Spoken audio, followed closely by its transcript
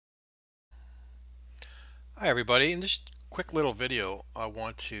Hi everybody, in this quick little video I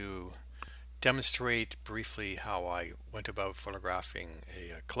want to demonstrate briefly how I went about photographing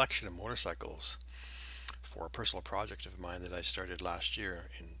a collection of motorcycles for a personal project of mine that I started last year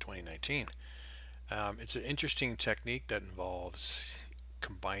in 2019. It's an interesting technique that involves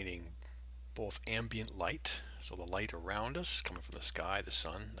combining both ambient light, so the light around us coming from the sky, the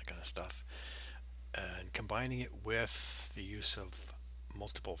sun, that kind of stuff, and combining it with the use of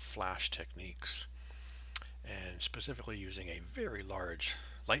multiple flash techniques, and specifically using a very large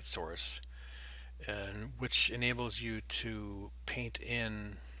light source, and which enables you to paint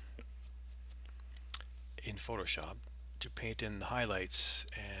in Photoshop, to paint in the highlights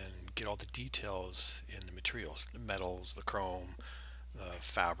and get all the details in the materials, the metals, the chrome, the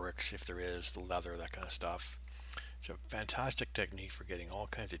fabrics if there is, the leather, that kind of stuff. It's a fantastic technique for getting all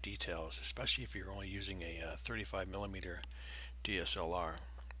kinds of details, especially if you're only using a 35mm DSLR.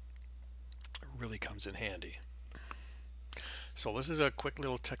 It really comes in handy. So this is a quick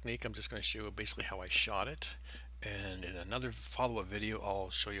little technique. I'm just going to show you basically how I shot it, and in another follow-up video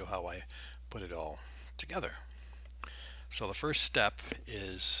I'll show you how I put it all together. So the first step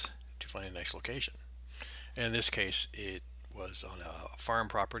is to find a nice location. And in this case it was on a farm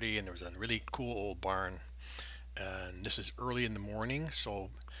property, and there was a really cool old barn, and this is early in the morning, so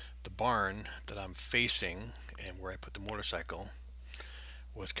the barn that I'm facing and where I put the motorcycle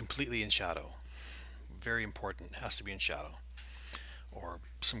was completely in shadow. Very important, it has to be in shadow, or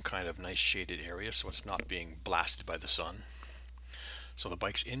some kind of nice shaded area so it's not being blasted by the sun. So the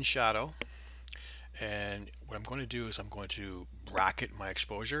bike's in shadow, and what I'm going to do is I'm going to bracket my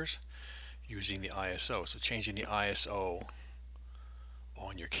exposures using the ISO. So changing the ISO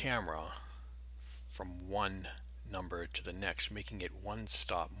on your camera from one number to the next, making it one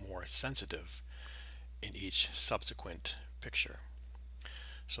stop more sensitive in each subsequent picture.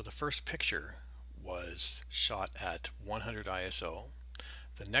 So the first picture was shot at 100 ISO.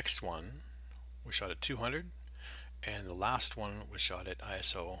 The next one was shot at 200, and the last one was shot at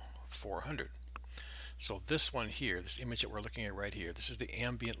ISO 400. So this one here, this image that we're looking at right here, this is the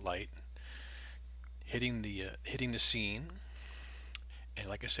ambient light hitting the scene, and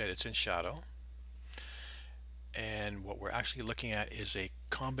like I said, it's in shadow. And what we're actually looking at is a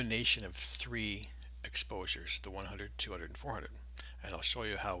combination of three exposures: the 100, 200, and 400. And I'll show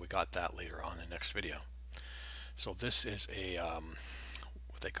you how we got that later on in the next video. So this is a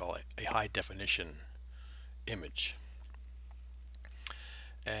what they call a high definition image.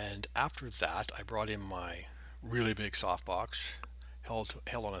 And after that I brought in my really big softbox, held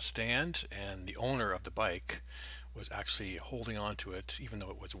on a stand, and the owner of the bike was actually holding on to it even though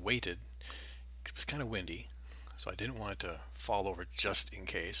it was weighted. It was kind of windy, so I didn't want it to fall over just in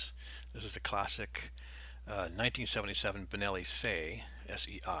case. This is a classic 1977 Benelli Sei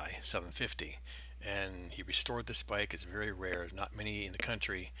SEI 750, and he restored this bike. It's very rare, not many in the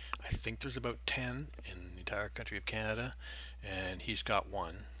country. I think there's about 10 in the entire country of Canada, and he's got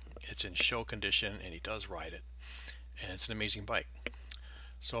one. It's in show condition and he does ride it, and it's an amazing bike.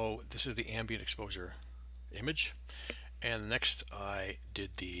 So this is the ambient exposure image, and next I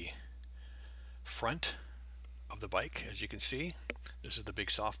did the front of the bike. As you can see, this is the big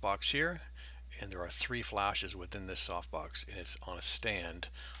softbox here, and there are three flashes within this softbox, and it's on a stand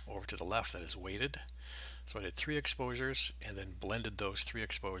over to the left that is weighted. So I did three exposures and then blended those three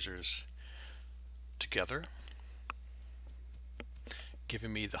exposures together,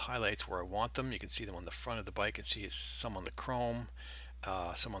 giving me the highlights where I want them. You can see them on the front of the bike, and see some on the chrome,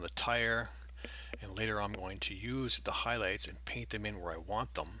 some on the tire, and later I'm going to use the highlights and paint them in where I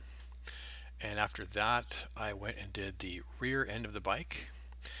want them. And after that I went and did the rear end of the bike.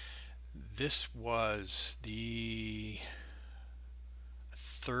 This was the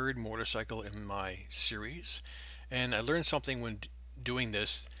third motorcycle in my series, and I learned something when doing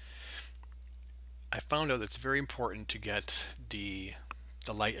this. I found out it's very important to get the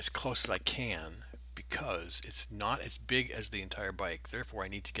light as close as I can, because it's not as big as the entire bike. Therefore I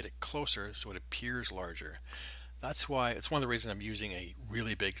need to get it closer so it appears larger. That's why it's one of the reasons I'm using a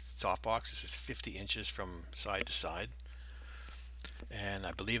really big softbox. This is 50 inches from side to side, and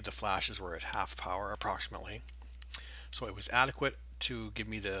I believe the flashes were at half power approximately, so it was adequate to give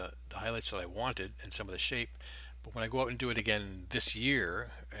me the highlights that I wanted and some of the shape. But when I go out and do it again this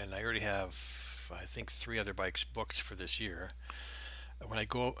year, and I already have I think 3 other bikes booked for this year, when I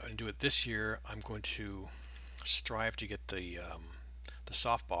go out and do it this year, I'm going to strive to get the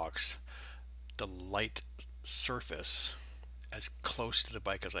softbox, the light surface, as close to the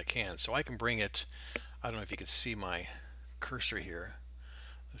bike as I can, so I can bring it. I don't know if you can see my cursor here.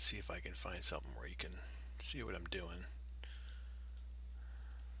 Let's see if I can find something where you can see what I'm doing.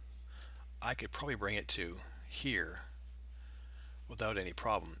 I could probably bring it to here without any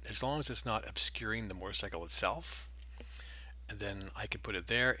problem, as long as it's not obscuring the motorcycle itself. And then I can put it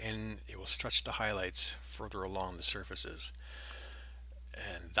there and it will stretch the highlights further along the surfaces.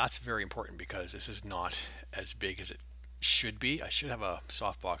 And that's very important because this is not as big as it should be. I should have a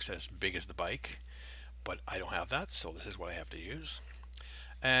softbox as big as the bike, but I don't have that, so this is what I have to use.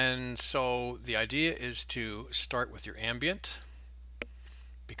 And so the idea is to start with your ambient,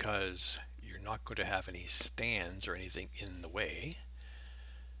 because you're not going to have any stands or anything in the way,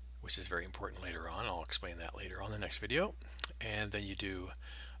 which is very important later on. I'll explain that later on in the next video. And then you do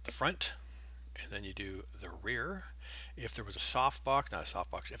the front, and then you do the rear. If there was a softbox, not a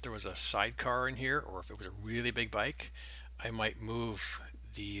softbox, if there was a sidecar in here, or if it was a really big bike, I might move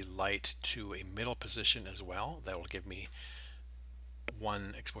the light to a middle position as well. That will give me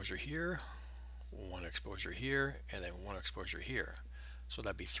one exposure here, one exposure here, and then one exposure here. So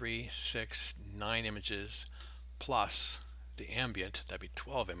that'd be 3, 6, 9 images plus the ambient. That'd be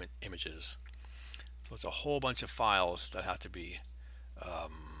 12 images. So it's a whole bunch of files that have to be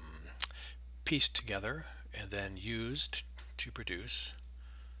pieced together and then used to produce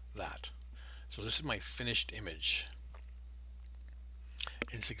that. So this is my finished image.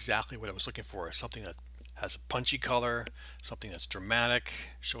 It's exactly what I was looking for, something that has a punchy color, something that's dramatic,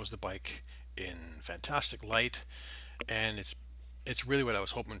 shows the bike in fantastic light, and it's really what I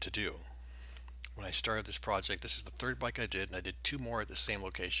was hoping to do when I started this project. This is the third bike I did, and I did 2 more at the same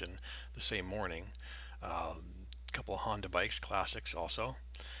location the same morning. A couple of Honda bikes, classics also.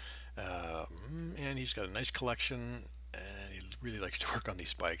 And he's got a nice collection, and he really likes to work on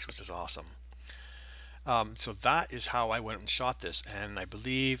these bikes, which is awesome. So that is how I went and shot this, and I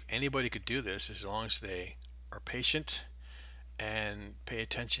believe anybody could do this as long as they are patient and pay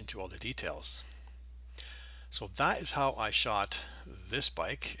attention to all the details. So that is how I shot this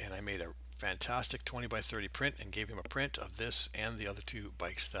bike, and I made a fantastic 20 by 30 print and gave him a print of this and the other 2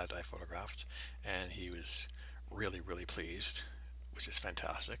 bikes that I photographed, and he was really pleased, which is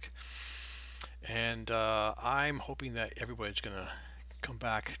fantastic. And I'm hoping that everybody's gonna come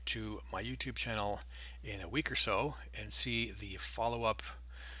back to my YouTube channel in a week or so and see the follow-up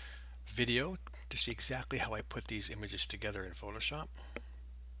video to see exactly how I put these images together in Photoshop,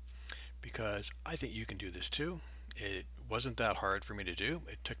 because I think you can do this too. It wasn't that hard for me to do.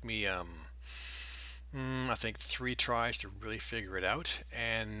 It took me I think 3 tries to really figure it out,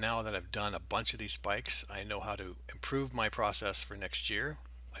 and now that I've done a bunch of these bikes, I know how to improve my process for next year.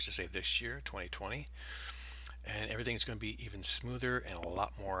 I should say this year, 2020, and everything's going to be even smoother and a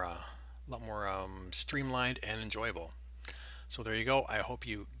lot more streamlined and enjoyable. So there you go. I hope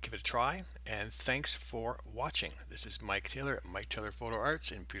you give it a try, and thanks for watching. This is Mike Taylor at Mike Taylor Photo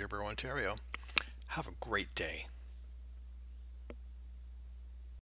Arts in Peterborough, Ontario. Have a great day.